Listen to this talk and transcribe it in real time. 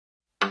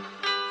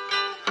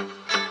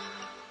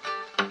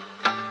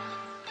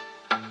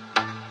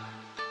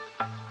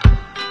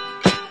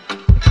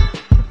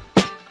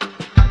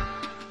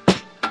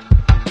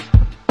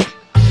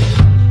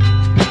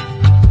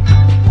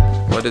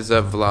is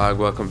up, vlog?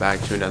 Welcome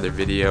back to another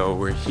video.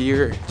 We're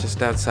here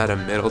just outside of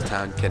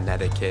Middletown,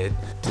 Connecticut.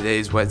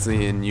 Today's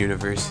Wesleyan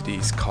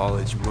University's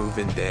college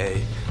move-in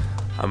day.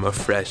 I'm a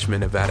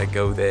freshman about to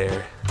go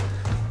there,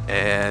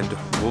 and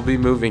we'll be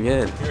moving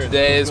in.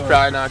 Today is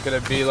probably not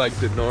going to be like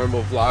the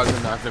normal vlog.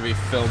 I'm not going to be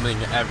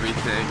filming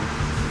everything,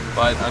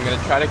 but I'm going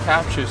to try to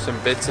capture some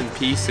bits and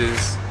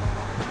pieces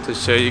to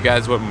show you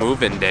guys what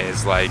move-in day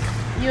is like.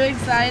 You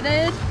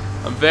excited?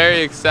 I'm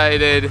very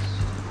excited,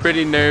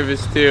 pretty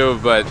nervous too,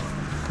 but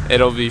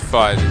it'll be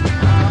fun.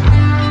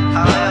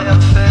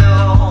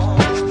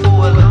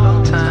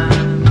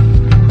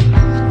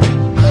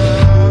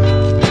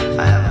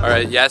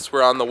 Alright, yes,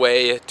 we're on the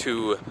way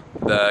to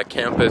the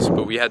campus,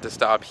 but we had to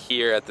stop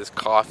here at this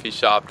coffee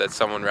shop that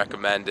someone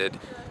recommended,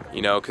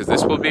 you know, because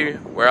this will be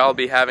where I'll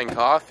be having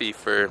coffee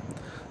for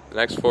the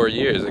next 4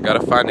 years. I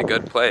gotta find a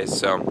good place,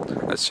 so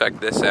let's check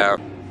this out.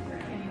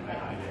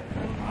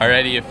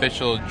 Already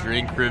official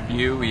drink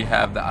review. We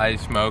have the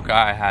iced mocha.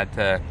 I had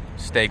to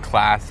stay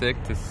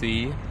classic to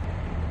see.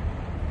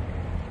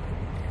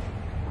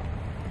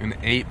 An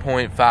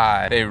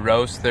 8.5. They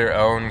roast their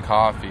own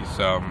coffee,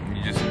 so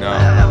you just know.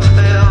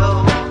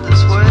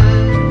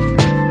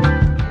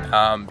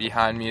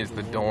 Behind me is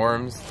the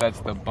dorms.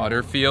 That's the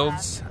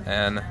Butterfields,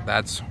 and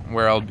that's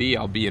where I'll be.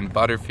 I'll be in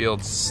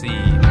Butterfields C.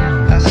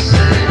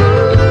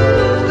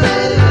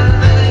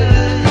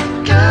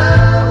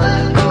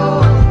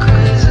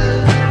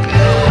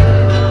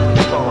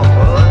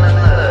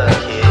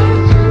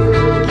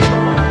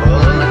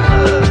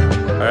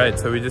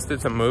 So we just did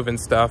some moving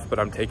stuff, but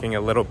I'm taking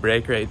a little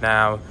break right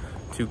now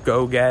to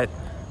go get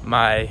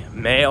my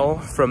mail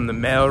from the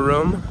mail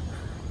room.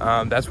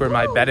 That's where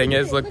my bedding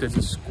is. Look, there's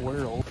a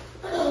squirrel.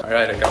 All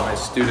right, I got my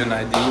student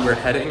ID. We're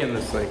heading in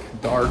this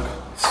like dark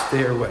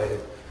stairway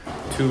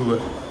to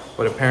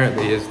what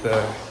apparently is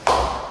the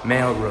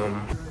mail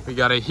room. We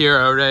got a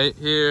hero right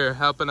here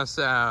helping us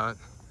out.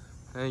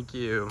 Thank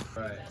you.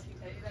 All right.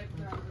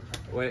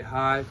 Wait,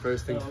 hi.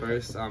 First things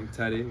first, I'm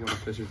Teddy. I'm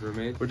Fisher's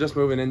roommate. We're just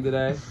moving in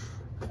today.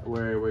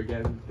 We're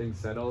getting things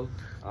settled,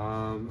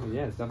 and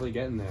yeah, it's definitely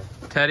getting there.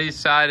 Teddy's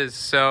side is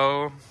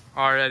so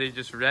already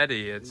just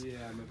ready. It's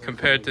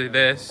compared to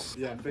this.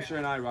 Yeah, Fisher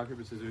and I rock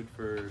paper scissors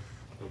for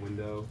the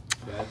window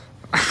bed.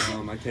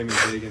 I came in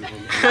big and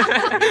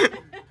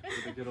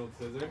with a good old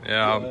scissor.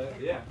 Yeah,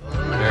 yeah,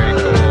 very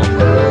cool.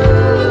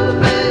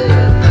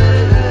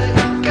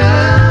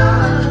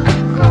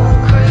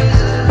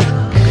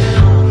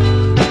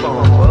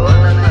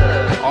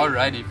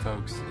 Alrighty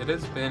folks, it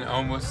has been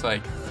almost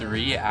like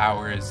 3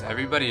 hours.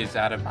 Everybody is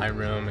out of my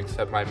room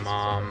except my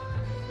mom.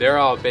 They're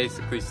all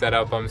basically set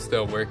up. I'm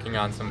still working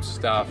on some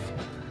stuff.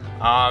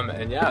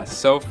 And yeah,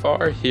 so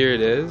far here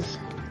it is.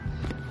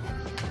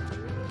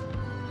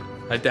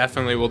 I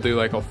definitely will do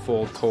like a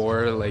full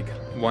tour like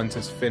once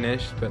it's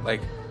finished, but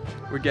like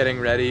we're getting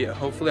ready.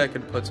 Hopefully I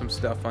can put some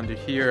stuff under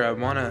here.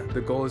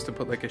 The goal is to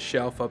put like a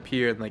shelf up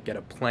here and like get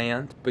a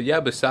plant. But yeah,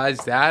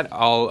 besides that,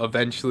 I'll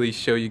eventually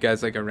show you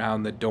guys like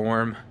around the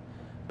dorm.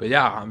 But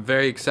yeah, I'm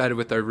very excited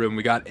with our room.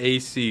 We got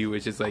AC,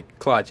 which is like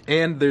clutch.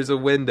 And there's a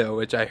window,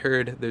 which I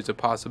heard there's a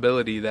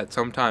possibility that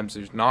sometimes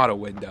there's not a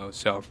window,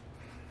 so.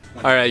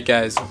 All right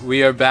guys,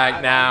 we are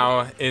back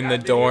now in the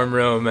dorm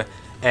room.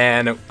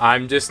 And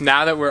I'm just,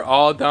 now that we're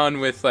all done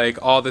with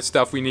like all the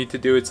stuff we need to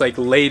do, it's like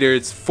later,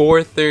 it's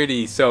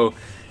 4:30, so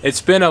it's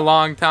been a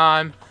long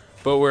time,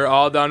 but we're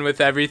all done with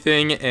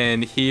everything,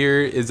 and here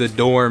is a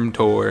dorm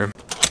tour.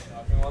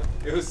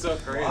 it was so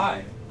crazy.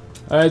 Why?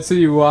 Alright, so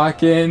you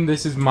walk in,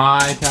 this is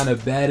my kind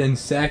of bed and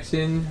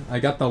section. I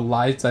got the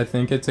lights, I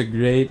think it's a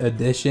great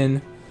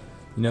addition.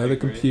 You know, the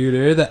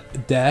computer, the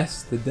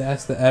desk,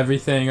 the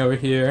everything over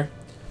here.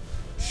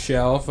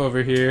 Shelf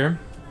over here.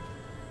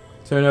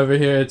 Turn over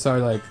here, it's our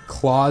like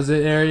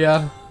closet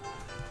area.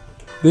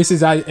 This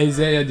is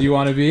Isaiah, do you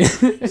want to be?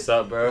 What's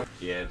up, bro?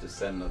 Yeah, just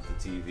setting up the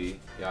TV.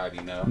 You already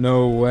know.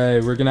 No way,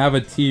 we're gonna have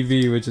a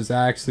TV, which is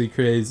actually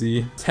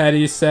crazy.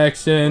 Teddy's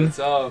section. What's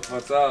up?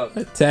 What's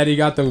up? Teddy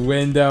got the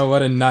window,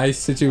 what a nice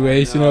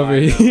situation over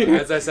here.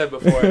 As I said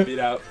before, I beat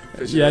out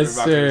Fisher yes,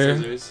 rock, paper, sir.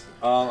 scissors.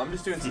 I'm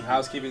just doing some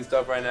housekeeping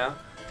stuff right now.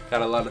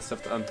 Got a lot of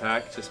stuff to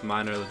unpack, just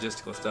minor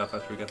logistical stuff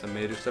after we got the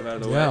major stuff out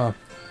of the way. Yeah,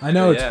 I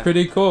know, but it's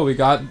pretty cool. We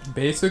got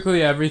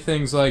basically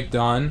everything's like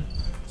done.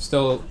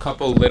 Still a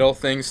couple little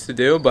things to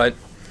do, but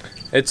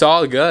it's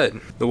all good.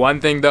 The one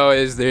thing though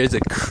is there is a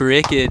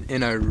cricket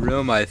in our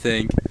room, I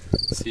think.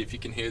 Let's see if you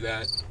can hear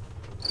that.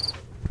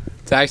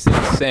 It's actually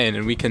insane,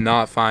 and we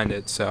cannot find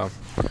it, so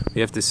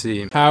we have to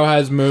see. How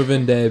has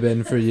move-in day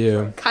been for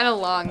you? Kind of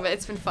long, but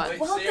it's been fun.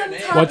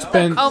 What's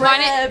been? Oh, my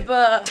name.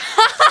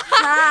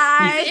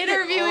 Hi. He's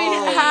interviewing.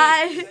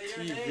 Hi.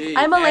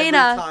 I'm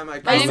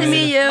Elena. Nice to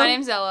meet you. My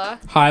name's Ella.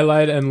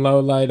 Highlight and low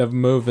light of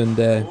move-in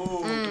day.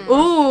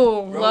 Ooh.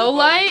 Low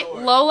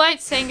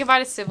light, saying goodbye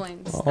to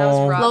siblings. That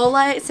was rough. Low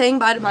light, saying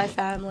bye to my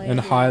family. And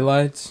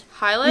highlights?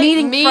 Highlight?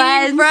 Meeting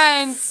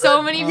friends.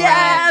 So many friends.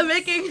 Yeah,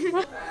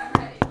 making...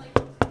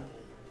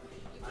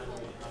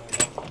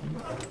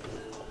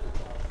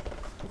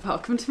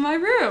 Welcome to my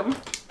room.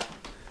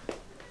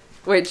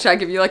 Wait, should I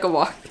give you like a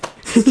walk?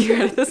 You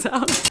edit this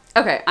out.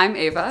 Okay, I'm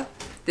Ava.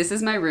 This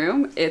is my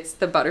room. It's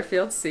the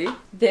Butterfields C.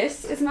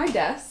 This is my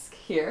desk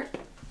here.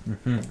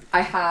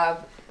 I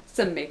have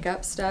some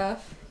makeup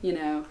stuff, you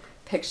know,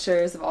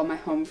 pictures of all my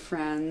home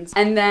friends.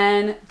 And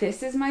then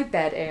this is my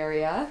bed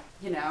area.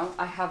 You know,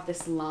 I have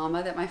this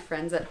llama that my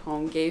friends at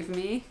home gave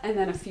me, and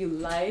then a few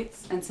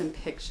lights and some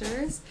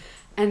pictures.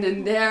 And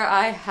then there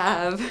I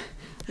have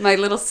my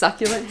little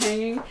succulent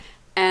hanging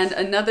and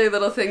another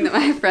little thing that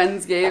my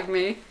friends gave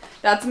me.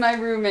 That's my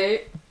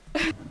roommate.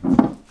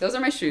 Those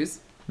are my shoes.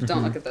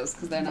 Don't look at those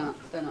because they're not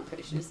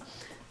pretty shoes.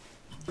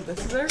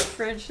 This is our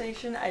fridge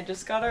station. I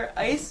just got our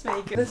ice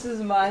maker. This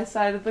is my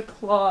side of the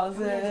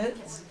closet.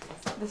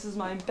 This is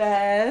my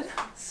bed,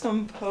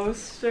 some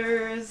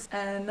posters,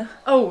 and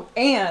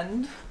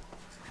and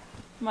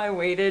my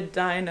weighted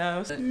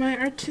dinos. My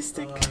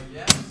artistic.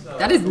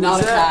 That is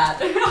not a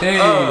cat. Hey.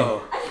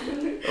 Oh.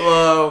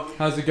 Hello.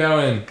 How's it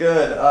going?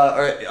 Good.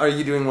 Are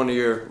you doing one of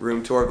your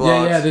room tour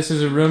vlogs? Yeah, this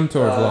is a room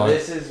tour vlog.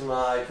 This is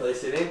my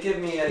place. They didn't give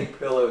me any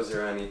pillows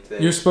or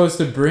anything. You're supposed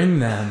to bring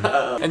them.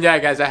 And yeah,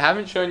 guys, I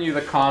haven't shown you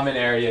the common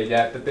area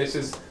yet, but this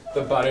is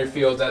the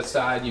Butterfields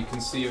outside. You can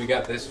see we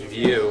got this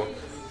view.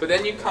 But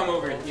then you come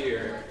over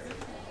here,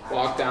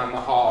 walk down the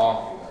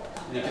hall,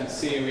 and you can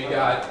see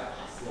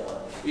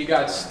we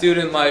got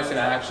student life in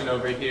action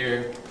over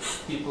here.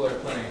 People are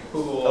playing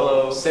pool.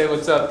 Hello. Say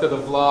what's up to the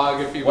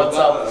vlog if you would. What's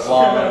up,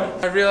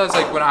 vlog? I realized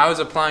like when I was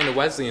applying to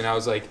Wesleyan, I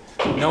was like,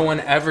 no one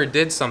ever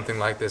did something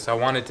like this. I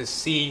wanted to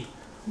see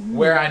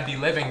where I'd be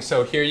living.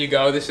 So here you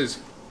go. This is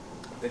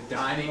the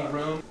dining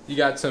room. You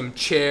got some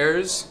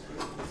chairs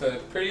with a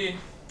pretty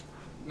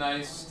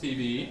nice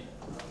TV.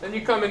 Then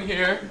you come in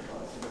here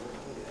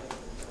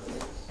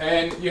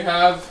and you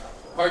have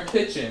our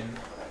kitchen.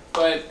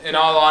 But in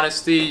all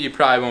honesty, you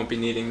probably won't be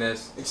needing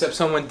this. Except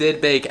someone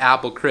did bake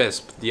apple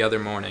crisp the other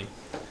morning.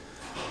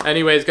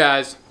 Anyways,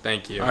 guys,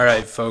 thank you. All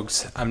right,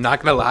 folks, I'm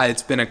not gonna lie,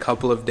 it's been a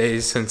couple of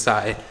days since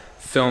I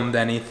filmed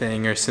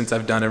anything or since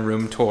I've done a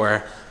room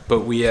tour,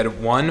 but we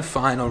had one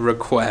final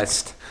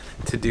request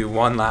to do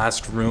one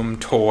last room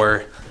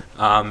tour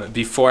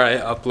before I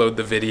upload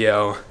the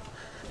video.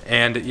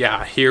 And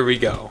yeah, here we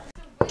go.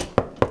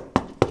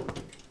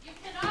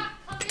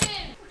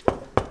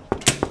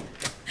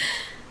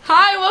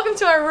 Hi, welcome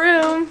to our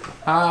room.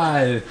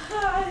 Hi.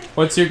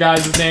 What's your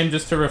guys' name,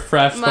 just to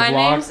refresh the vlog? My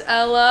name's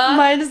Ella.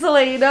 Mine is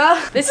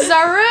Elena. This is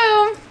our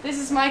room. This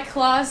is my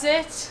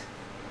closet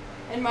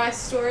and my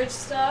storage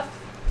stuff.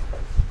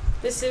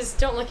 This is,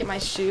 don't look at my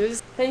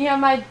shoes. Then you have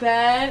my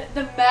bed,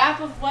 the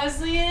map of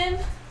Wesleyan,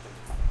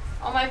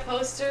 all my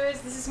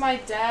posters. This is my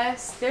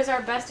desk. There's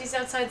our besties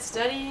outside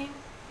studying.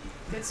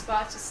 Good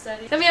spot to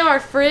study. Then we have our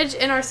fridge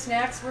and our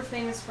snacks. We're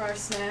famous for our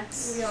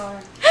snacks. We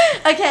are.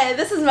 Okay,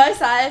 this is my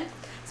side.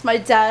 It's my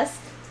desk,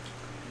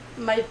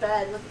 my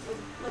bed.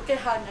 Look at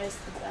how nice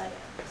the bed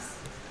is.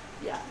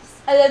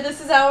 Yes. And then this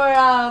is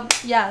our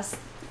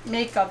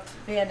makeup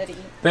vanity.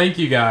 Thank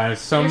you guys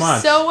so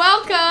much. So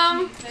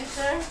welcome.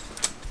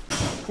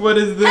 What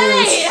is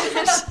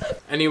this? Hey!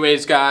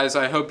 Anyways, guys,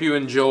 I hope you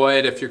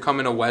enjoyed. If you're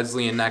coming to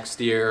Wesleyan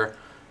next year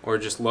or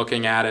just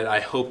looking at it,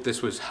 I hope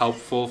this was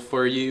helpful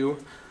for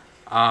you.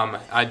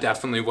 I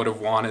definitely would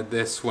have wanted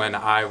this when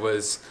I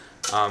was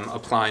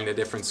applying to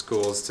different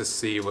schools to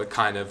see what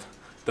kind of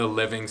the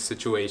living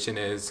situation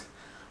is.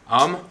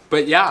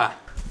 But yeah.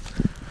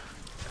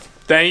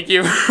 Thank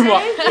you. Thanks for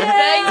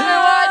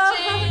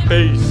watching.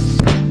 Peace.